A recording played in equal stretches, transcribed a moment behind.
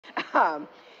Um,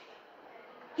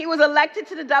 he was elected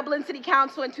to the Dublin City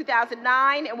Council in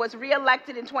 2009 and was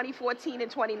re-elected in 2014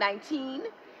 and 2019.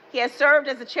 He has served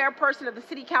as the chairperson of the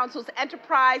City Council's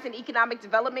Enterprise and Economic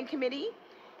Development Committee,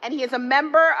 and he is a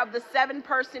member of the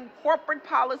 7-person corporate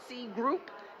policy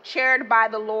group chaired by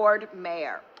the Lord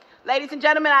Mayor. Ladies and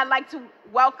gentlemen, I'd like to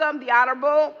welcome the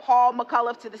Honorable Paul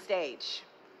McAuliffe to the stage.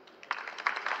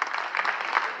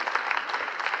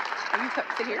 You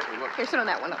sit here. Here, sit on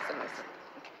that one. I'll sit on this.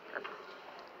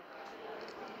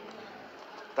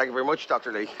 Thank you very much,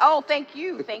 Dr. Lee. Oh, thank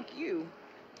you. Thank you.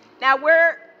 Now,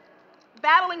 we're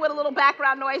battling with a little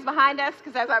background noise behind us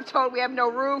because, as I'm told, we have no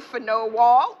roof and no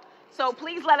wall. So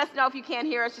please let us know if you can't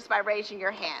hear us just by raising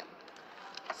your hand.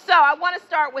 So I want to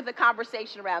start with a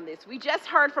conversation around this. We just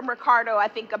heard from Ricardo, I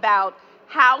think, about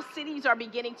how cities are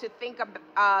beginning to think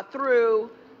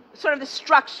through sort of the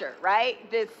structure, right?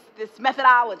 This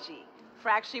methodology for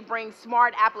actually bringing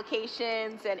smart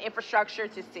applications and infrastructure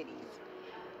to cities.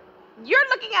 You're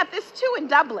looking at this too in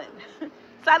Dublin. So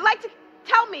I'd like to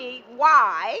tell me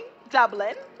why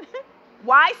Dublin,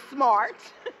 why smart,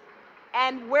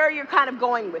 and where you're kind of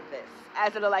going with this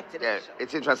as an elected official.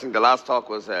 It's interesting. The last talk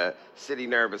was a city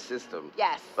nervous system.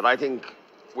 Yes. But I think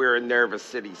we're a nervous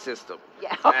city system.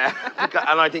 Yeah.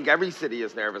 And I think every city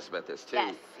is nervous about this too.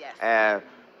 Yes, yes.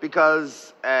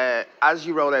 Because as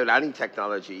you roll out any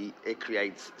technology, it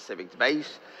creates civic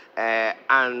debate.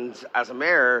 And as a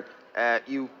mayor,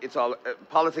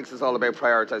 politics is all about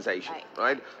prioritization,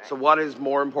 right? So what is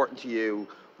more important to you?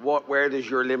 Where does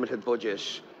your limited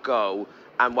budget go,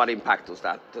 and what impact does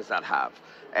that have?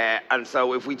 And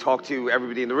so if we talk to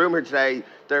everybody in the room here today,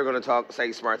 they're going to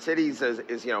say smart cities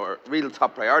is a real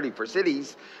top priority for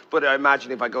cities. But I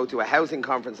imagine if I go to a housing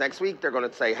conference next week, they're going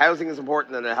to say housing is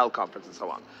important, and a health conference and so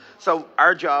on. So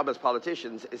our job as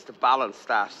politicians is to balance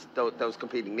those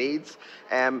competing needs.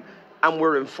 And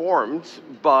we're informed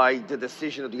by the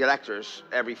decision of the electors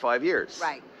every 5 years.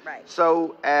 Right, right.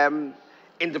 So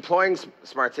in deploying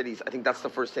smart cities, I think that's the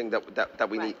first thing that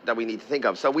we need to think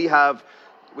of. So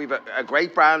we've a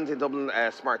great brand in Dublin,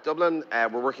 Smart Dublin.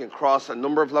 We're working across a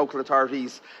number of local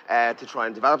authorities to try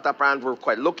and develop that brand. We're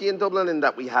quite lucky in Dublin in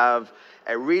that we have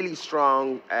a really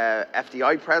strong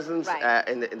FDI presence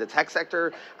in the tech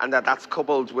sector, and that's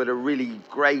coupled with a really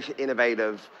great,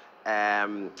 innovative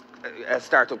a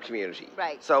startup community.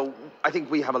 Right. So I think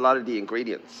we have a lot of the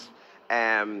ingredients.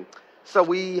 So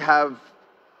we've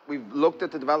looked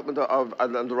at the development of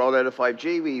and the rollout of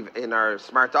 5G. In our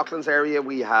Smart Docklands area,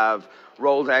 we have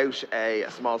rolled out a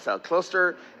small cell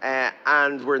cluster,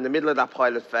 and we're in the middle of that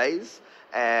pilot phase.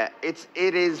 It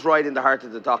is right in the heart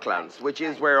of the Docklands, which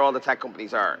is where all the tech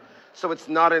companies are. So it's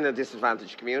not in a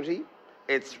disadvantaged community.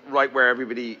 It's right where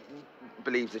everybody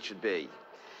believes it should be.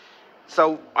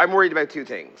 So I'm worried about two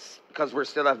things, because we're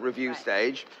still at review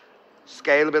stage.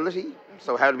 Scalability,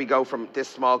 so how do we go from this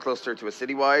small cluster to a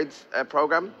citywide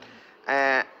program?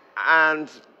 And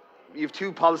you have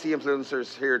two policy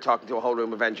influencers here talking to a whole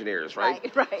room of engineers,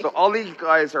 right? Right. So all these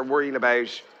guys are worrying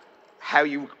about how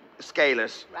you scale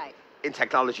it in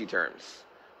technology terms,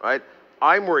 right?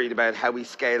 I'm worried about how we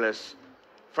scale it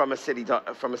from a city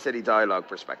dialogue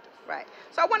perspective. Right.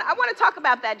 So I want to talk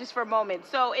about that just for a moment.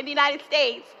 So in the United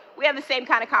States, we have the same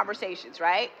kind of conversations,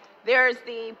 right? There's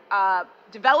the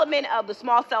development of the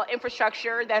small cell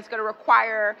infrastructure that's going to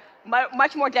require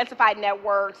much more densified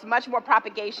networks, much more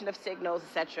propagation of signals,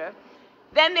 etc.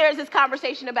 Then there's this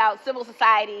conversation about civil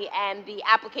society and the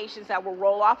applications that will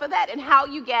roll off of that, and how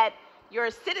you get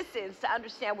your citizens to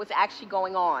understand what's actually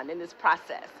going on in this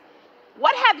process.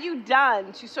 What have you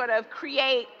done to sort of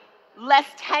create less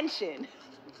tension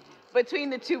between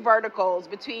the two verticals,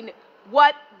 between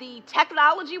what the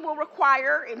technology will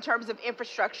require in terms of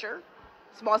infrastructure,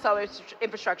 small cell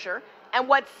infrastructure, and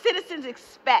what citizens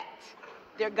expect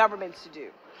their governments to do?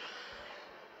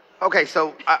 Okay,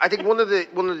 so I think one of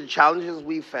the challenges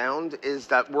we've found is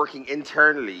that working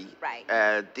internally,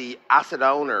 the asset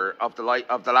owner of the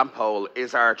lamp pole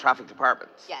is our traffic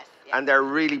department. Yes. And they're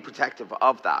really protective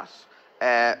of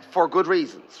that for good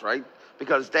reasons, right?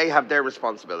 Because they have their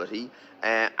responsibility,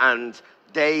 and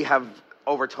they have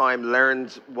over time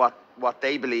learned what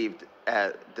they believed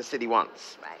the city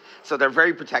wants. Right. So they're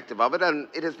very protective of it, and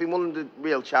it has been one of the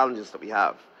real challenges that we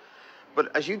have.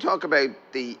 But as you talk about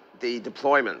the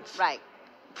deployment,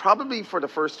 probably for the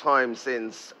first time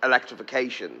since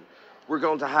electrification, we're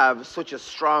going to have such a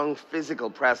strong physical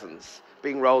presence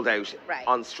being rolled out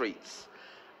on streets.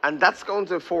 And that's going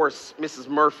to force Mrs.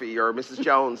 Murphy or Mrs.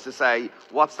 Jones to say,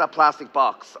 what's that plastic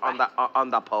box on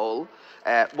that pole?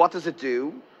 What does it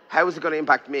do? How is it going to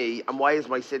impact me? And why is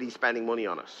my city spending money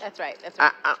on it? That's right. That's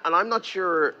right. And I'm not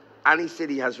sure any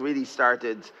city has really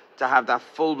started to have that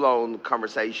full-blown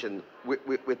conversation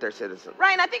with their citizens.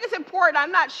 Right, and I think it's important.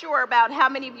 I'm not sure about how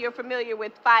many of you are familiar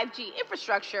with 5G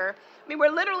infrastructure. I mean, we're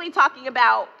literally talking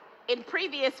about in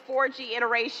previous 4G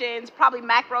iterations, probably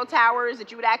macro towers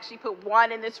that you would actually put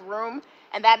one in this room,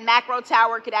 and that macro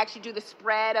tower could actually do the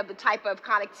spread of the type of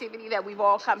connectivity that we've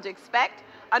all come to expect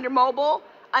under mobile.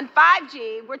 On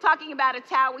 5G, we're talking about a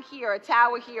tower here, a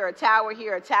tower here, a tower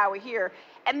here, a tower here.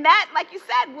 And that, like you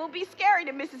said, will be scary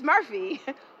to Mrs. Murphy,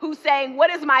 who's saying, what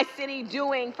is my city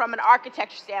doing from an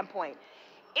architecture standpoint?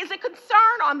 Is it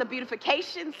concern on the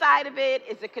beautification side of it?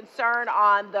 Is it concern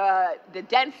on the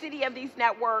density of these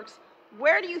networks?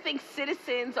 Where do you think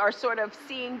citizens are sort of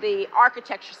seeing the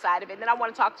architecture side of it? And then I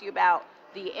want to talk to you about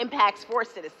the impacts for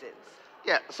citizens.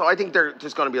 Yeah, so I think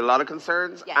there's going to be a lot of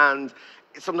concerns, and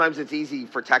sometimes it's easy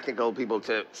for technical people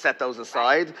to set those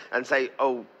aside and say,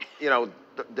 oh, you know,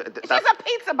 it's just a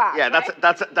pizza box. Yeah, right?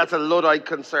 that's a Luddite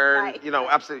concern, Right. you know,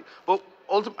 absolutely. But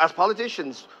as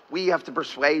politicians, we have to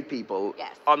persuade people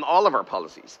Yes. on all of our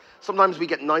policies. Sometimes we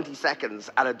get 90 seconds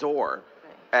at a door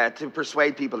to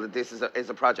persuade people that this is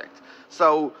a project.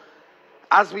 So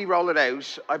as we roll it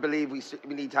out, I believe we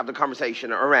need to have the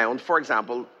conversation around, for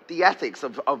example, the ethics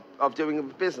of doing a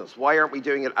business. Why aren't we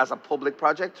doing it as a public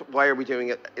project? Why are we doing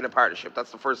it in a partnership?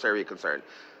 That's the first area of concern.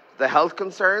 The health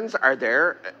concerns are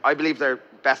there. I believe they're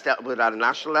best dealt with at a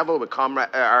national level with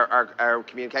our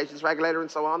communications regulator and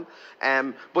so on.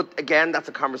 But again, that's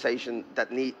a conversation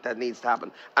that needs to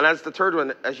happen. And as the third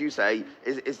one, as you say,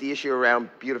 is the issue around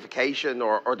beautification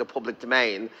or the public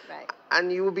domain. Right.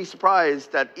 And you would be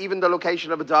surprised that even the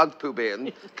location of a dog poo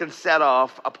bin can set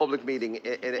off a public meeting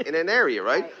in an area,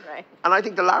 right? Right. And I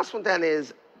think the last one then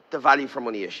is the value for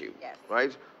money issue, Yes.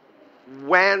 right?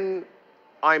 When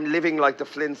I'm living like the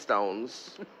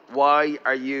Flintstones, why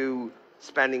are you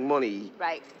spending money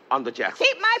Right. on the jets?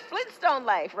 Keep my Flintstone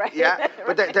life, right? Yeah,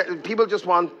 but people just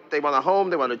want a home,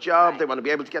 they want a job, they want to be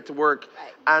able to get to work.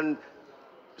 Right. And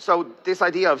so this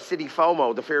idea of city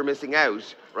FOMO, the fear of missing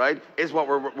out, right, is what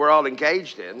we're all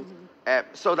engaged in,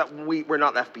 so that we're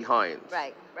not left behind.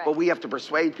 Right. But we have to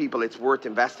persuade people it's worth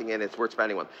investing in, it's worth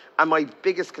spending on. And my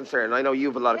biggest concern, I know you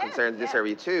have a lot of concerns in this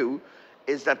area too,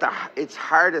 is that it's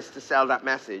hardest to sell that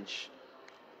message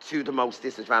to the most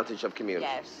disadvantaged of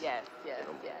communities. Yes.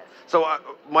 So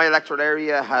my electorate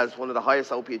area has one of the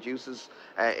highest opiate uses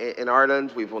in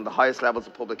Ireland. We've one of the highest levels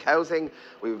of public housing.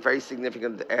 We have a very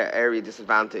significant area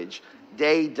disadvantage.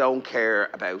 They don't care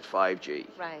about 5G.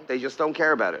 Right. They just don't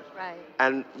care about it. Right.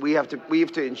 And we have to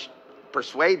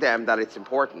persuade them that it's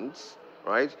important,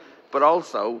 right? But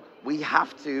also we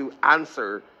have to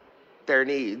answer their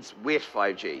needs with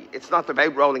 5G. It's not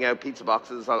about rolling out pizza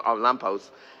boxes on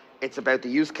lampposts. It's about the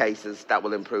use cases that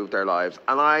will improve their lives.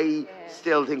 And I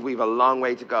still think we have a long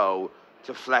way to go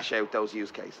to flesh out those use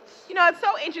cases. You know, it's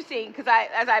so interesting because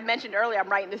as I mentioned earlier, I'm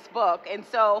writing this book. And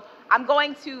so I'm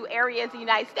going to areas in the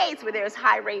United States where there's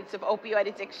high rates of opioid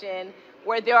addiction,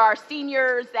 where there are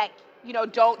seniors that, you know,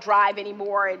 don't drive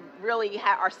anymore and really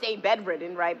are staying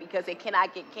bedridden, right, because they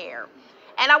cannot get care.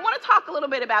 And I want to talk a little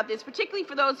bit about this, particularly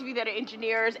for those of you that are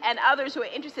engineers and others who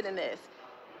are interested in this.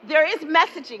 There is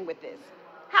messaging with this.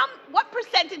 What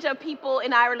percentage of people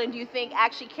in Ireland do you think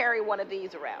actually carry one of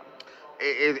these around?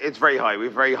 It's very high. We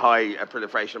have very high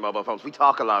proliferation of mobile phones. We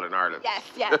talk a lot in Ireland. Yes.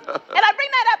 And I bring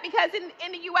that up because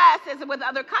in the U.S., as with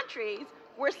other countries,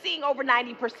 we're seeing over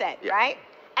 90%, right?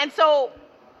 And so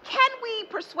can we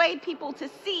persuade people to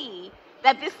see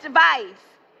that this device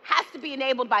has to be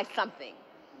enabled by something?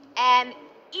 And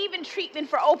even treatment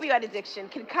for opioid addiction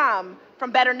can come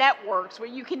from better networks where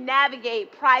you can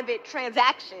navigate private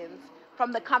transactions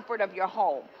from the comfort of your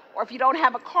home. Or if you don't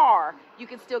have a car, you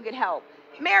can still get help.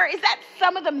 Mayor, is that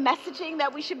some of the messaging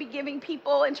that we should be giving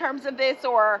people in terms of this,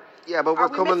 or are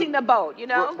we missing the boat, you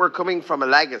know? We're coming from a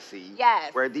legacy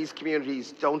Yes. where these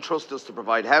communities don't trust us to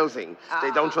provide housing.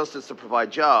 They don't trust us to provide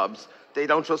jobs. They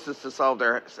don't trust us to solve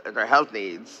their health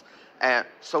needs.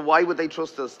 So why would they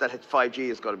trust us that 5G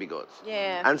is going to be good?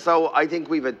 Yeah. And so I think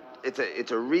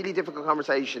it's a really difficult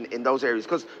conversation in those areas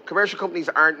because commercial companies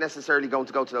aren't necessarily going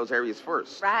to go to those areas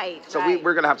first. Right. So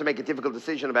we're going to have to make a difficult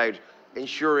decision about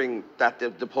ensuring that the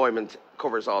deployment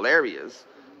covers all areas.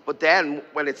 But then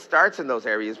when it starts in those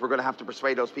areas, we're going to have to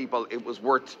persuade those people it was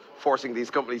worth forcing these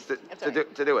companies to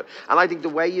do it. And I think the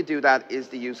way you do that is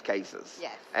the use cases.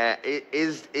 Yes. It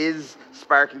is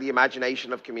sparking the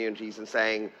imagination of communities and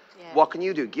saying, what can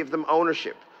you do? Give them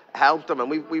ownership. Help them. And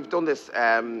we've done this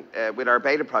with our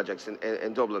beta projects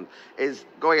in Dublin, is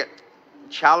going to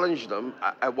challenge them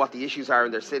at what the issues are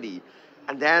in their city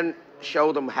and then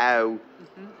show them how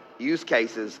use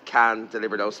cases can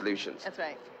deliver those solutions. That's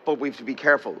right. but we have to be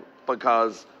careful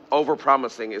because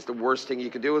over-promising is the worst thing you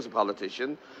can do as a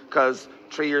politician, because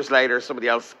 3 years later somebody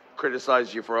else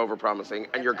criticizes you for over-promising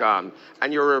and you're gone.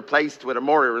 And you're replaced with a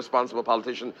more irresponsible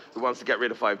politician who wants to get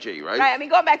rid of 5G, right? Right. I mean,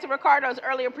 going back to Ricardo's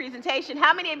earlier presentation,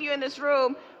 how many of you in this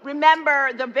room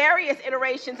remember the various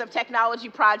iterations of technology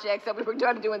projects that we were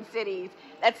trying to do in cities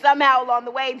that somehow along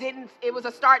the way it was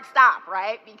a start-stop,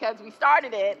 right? Because we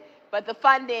started it, but the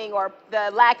funding or the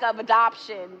lack of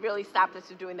adoption really stopped us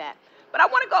from doing that. But I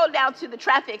want to go down to the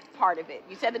traffic part of it.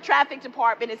 You said the traffic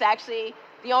department is actually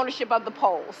the ownership of the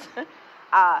polls.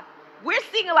 We're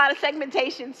seeing a lot of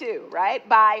segmentation too, right?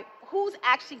 By who's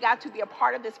actually got to be a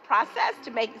part of this process to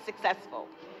make it successful.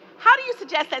 How do you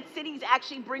suggest that cities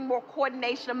actually bring more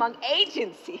coordination among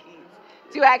agencies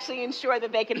to actually ensure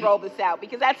that they can roll this out?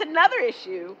 Because that's another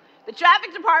issue. The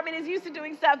traffic department is used to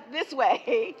doing stuff this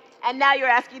way, and now you're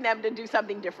asking them to do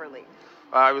something differently.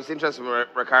 I was interested when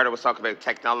Ricardo was talking about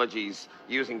technologies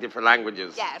using different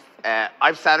languages. Yes.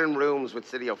 I've sat in rooms with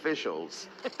city officials.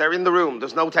 They're in the room.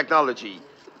 There's no technology.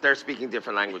 They're speaking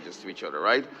different languages to each other,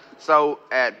 right? So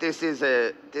this is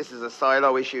a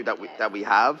silo issue that we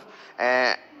have.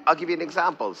 I'll give you an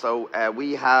example. So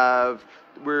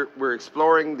we're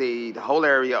exploring the whole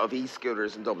area of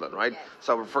e-scooters in Dublin, right? Yes.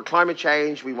 So for climate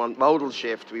change, we want modal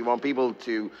shift. We want people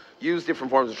to use different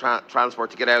forms of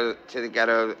transport to get out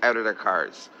of their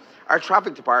cars. Our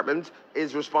traffic department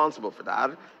is responsible for that,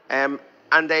 and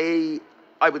they,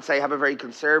 I would say, have a very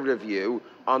conservative view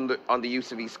on the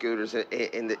use of e-scooters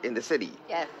in the city.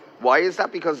 Yes. Why is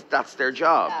that? Because that's their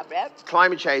job. Yep.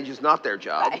 Climate change is not their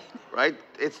job, right?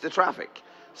 It's the traffic.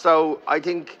 So I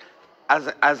think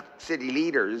as city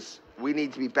leaders, we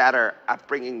need to be better at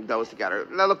bringing those together.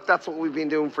 Now, look, that's what we've been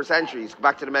doing for centuries.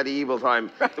 Back to the medieval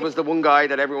time, there was the one guy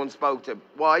that everyone spoke to.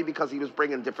 Why? Because he was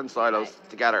bringing different silos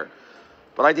together.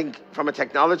 But I think from a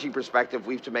technology perspective,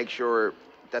 we have to make sure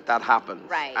that happens.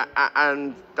 Right.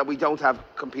 And that we don't have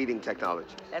competing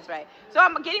technology. That's right. So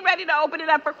I'm getting ready to open it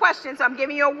up for questions. So I'm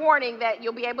giving you a warning that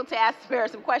you'll be able to ask Spare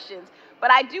some questions. But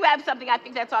I do have something I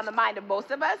think that's on the mind of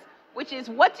most of us, which is,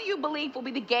 what do you believe will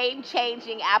be the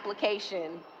game-changing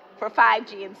application for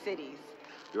 5G in cities?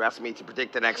 You're asking me to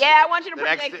predict the next. Yeah, I want you to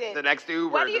predict it. The next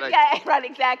Uber. What do you get? Right,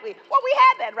 exactly. Well, we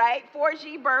had that, right?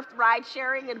 4G birthed ride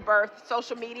sharing and birthed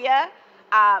social media.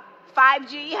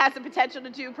 5G has the potential to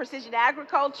do precision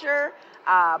agriculture,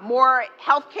 more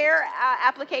healthcare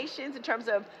applications in terms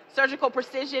of surgical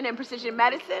precision and precision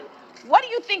medicine. What do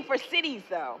you think for cities,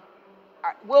 though,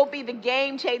 will be the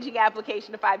game-changing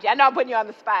application of 5G? I know I'm putting you on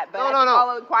the spot, but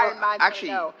all inquiring minds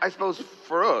actually, know. I suppose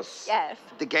for us, yes,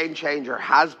 the game changer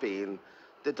has been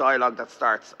the dialogue that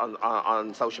starts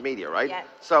on social media, right? Yes.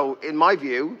 So in my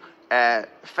view,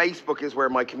 Facebook is where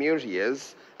my community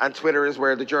is, and Twitter is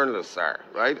where the journalists are,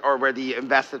 right? Or where the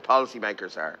invested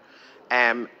policymakers are.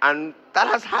 And that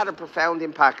has had a profound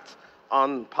impact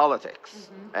on politics.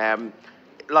 Mm-hmm.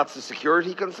 Lots of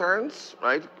security concerns,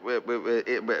 right,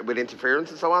 with interference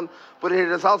and so on, but it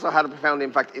has also had a profound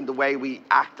impact in the way we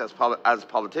act as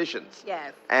politicians.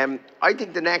 Yes. I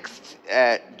think the next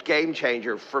game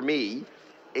changer for me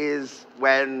is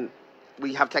when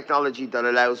we have technology that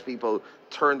allows people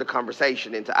turn the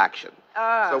conversation into action.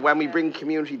 So when we bring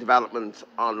community development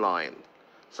online.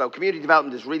 So community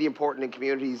development is really important in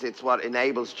communities. It's what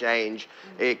enables change.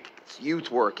 It's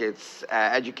youth work, it's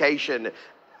education.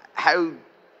 How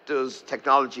does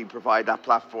technology provide that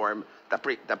platform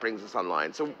that brings us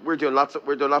online? So we're doing lots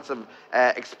of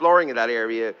exploring in that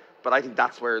area, but I think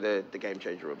that's where the game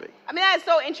changer will be. I mean, that's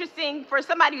so interesting for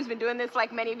somebody who's been doing this,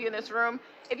 like many of you in this room.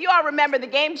 If you all remember, the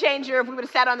game changer, if we would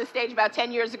have sat on the stage about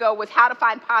 10 years ago, was how to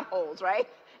find potholes, right,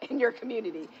 in your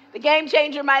community. The game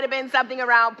changer might have been something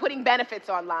around putting benefits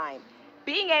online.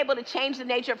 Being able to change the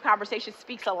nature of conversation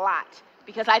speaks a lot.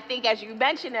 Because I think, as you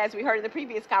mentioned, as we heard in the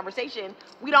previous conversation,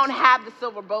 we don't have the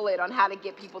silver bullet on how to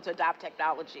get people to adopt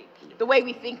technology the way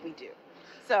we think we do.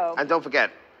 So, and don't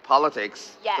forget,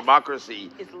 politics,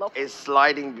 democracy is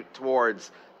sliding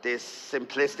towards this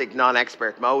simplistic,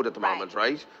 non-expert mode at the moment,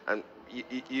 right? And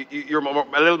you're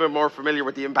a little bit more familiar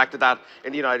with the impact of that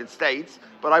in the United States,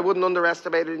 but I wouldn't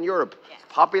underestimate it in Europe.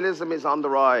 Populism is on the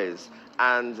rise,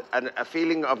 and a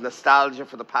feeling of nostalgia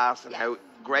for the past and how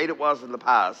great it was in the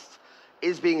past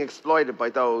is being exploited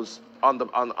by those on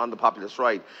the populist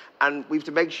right. And we have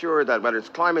to make sure that whether it's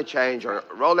climate change or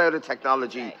rollout of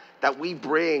technology, that we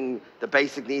bring the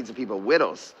basic needs of people with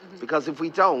us. Because if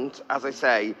we don't, as I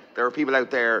say, there are people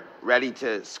out there ready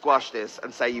to squash this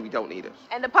and say we don't need it.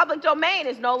 And the public domain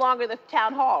is no longer the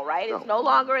town hall, right? It's no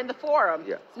longer in the forum.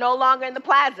 It's no longer in the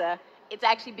plaza. It's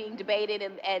actually being debated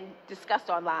and discussed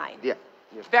online.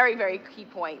 Very, very key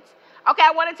points. Okay,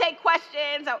 I want to take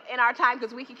questions in our time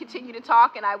because we can continue to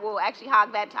talk, and I will actually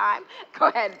hog that time. Go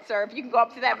ahead, sir. If you can go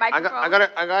up to that microphone. I'm gonna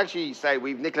actually say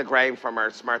we've Nicola Graham from our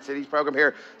Smart Cities program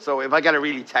here. So if I get a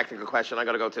really technical question, I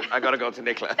gotta go to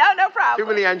Nicola. No problem.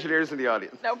 Too many engineers in the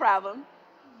audience. No problem.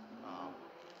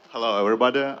 Hello,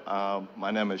 everybody. My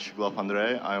name is Shiglov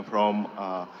Andrei. I'm from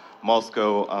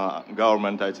Moscow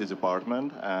Government IT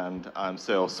Department, and I'm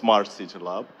CEO of Smart City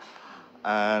Lab.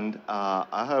 And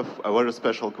I have a very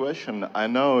special question. I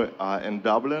know in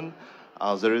Dublin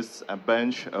there is a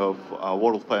bunch of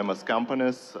world-famous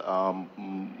companies,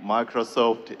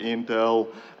 Microsoft, Intel,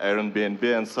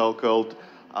 Airbnb, and so-called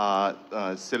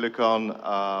Silicon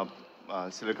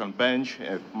Bench,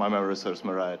 if my memory serves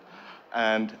me right.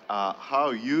 And how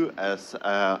you, as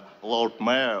a Lord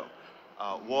Mayor,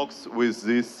 works with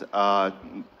these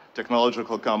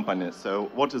technological companies.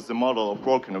 So what is the model of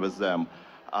working with them?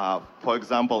 For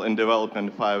example, in developing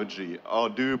 5G? Or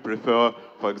do you prefer,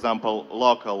 for example,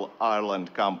 local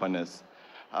Ireland companies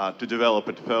to develop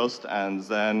it first and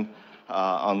then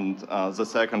on the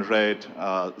second rate,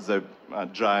 the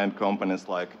giant companies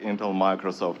like Intel,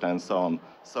 Microsoft, and so on?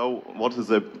 So what is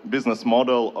the business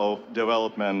model of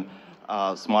development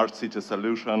smart city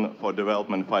solution for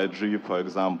development 5G, for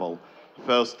example?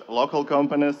 First local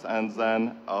companies and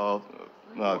then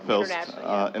first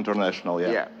international,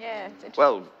 yeah. Yeah, it's interesting.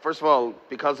 Well, first of all,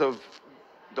 because of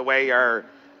the way our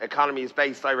economy is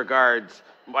based, I regard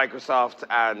Microsoft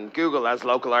and Google as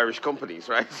local Irish companies,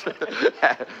 right?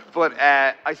 But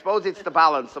I suppose it's the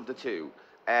balance of the two.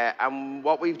 And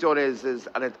what we've done is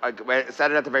and I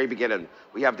said it at the very beginning,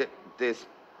 we have this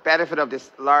benefit of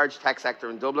this large tech sector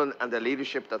in Dublin and the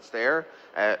leadership that's there,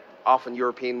 often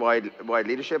European-wide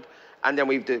leadership. And then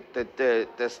we've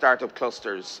the startup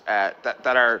clusters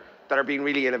that are being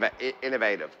really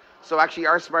innovative. So actually,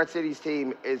 our Smart Cities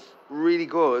team is really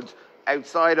good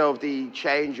outside of the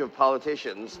change of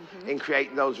politicians in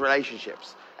creating those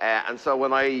relationships. And so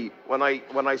when I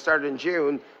started in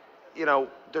June, you know,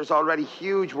 there's already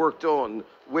huge work done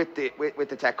with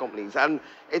the tech companies, and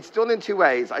it's done in two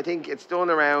ways. I think it's done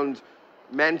around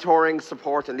mentoring,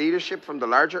 support, and leadership from the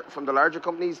larger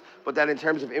companies, but then in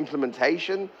terms of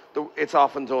implementation, it's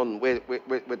often done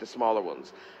with the smaller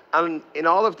ones. And in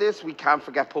all of this, we can't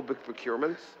forget public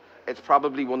procurement. It's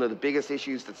probably one of the biggest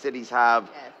issues that cities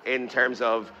have in terms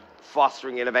of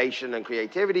fostering innovation and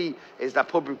creativity, is that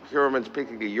public procurement,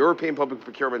 particularly European public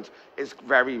procurement, is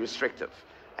very restrictive.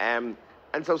 And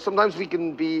so sometimes we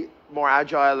can be more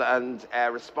agile and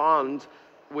respond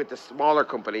with the smaller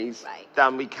companies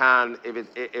than we can if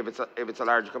it's a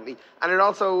larger company. And it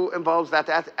also involves that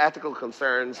ethical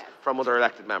concerns from other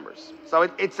elected members. So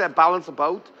it's a balance of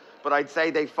both, but I'd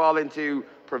say they fall into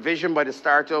provision by the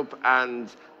startup and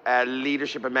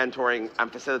leadership and mentoring and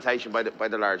facilitation by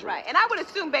the larger ones. Right, and I would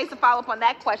assume, based to follow up on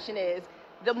that question, is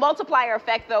the multiplier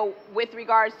effect, though, with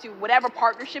regards to whatever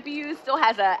partnership you use, still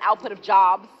has an output of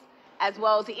jobs, as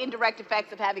well as the indirect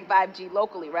effects of having 5G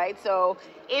locally, right? So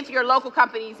if your local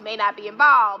companies may not be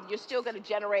involved, you're still going to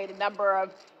generate a number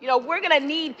of, you know, we're going to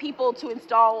need people to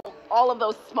install all of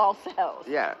those small cells.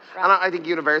 Yeah, right? And I think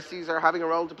universities are having a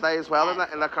role to play as well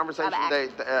in that conversation.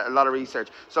 A lot of research.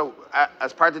 So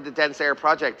as part of the Dense Air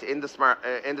project in the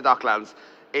Docklands,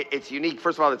 it's unique.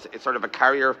 First of all, it's sort of a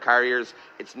carrier of carriers.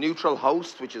 It's neutral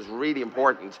host, which is really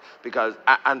important because,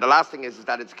 and the last thing is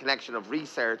that it's a connection of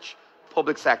research,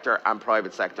 public sector and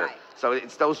private sector. Right. So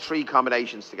it's those three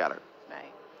combinations together. Right.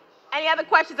 Any other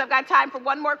questions? I've got time for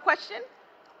one more question.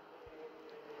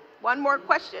 One more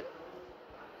question.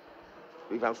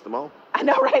 We've answered them all. I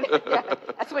know, right? Yeah.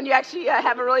 That's when you actually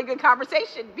have a really good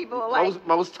conversation. People are like...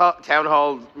 Most town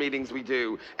hall meetings we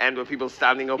do end with people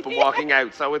standing up and walking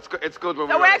out. So it's good when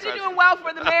So we're actually doing well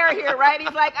for the mayor here, right?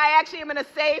 He's like, I actually am in a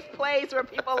safe place where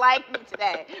people like me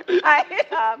today. Right?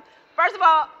 First of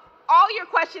all your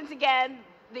questions, again,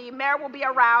 the mayor will be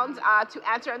around to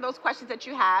answer those questions that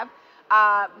you have.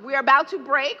 We're about to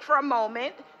break for a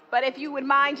moment, but if you would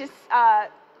mind just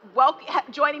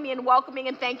joining me in welcoming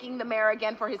and thanking the mayor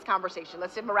again for his conversation.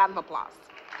 Let's give him a round of applause.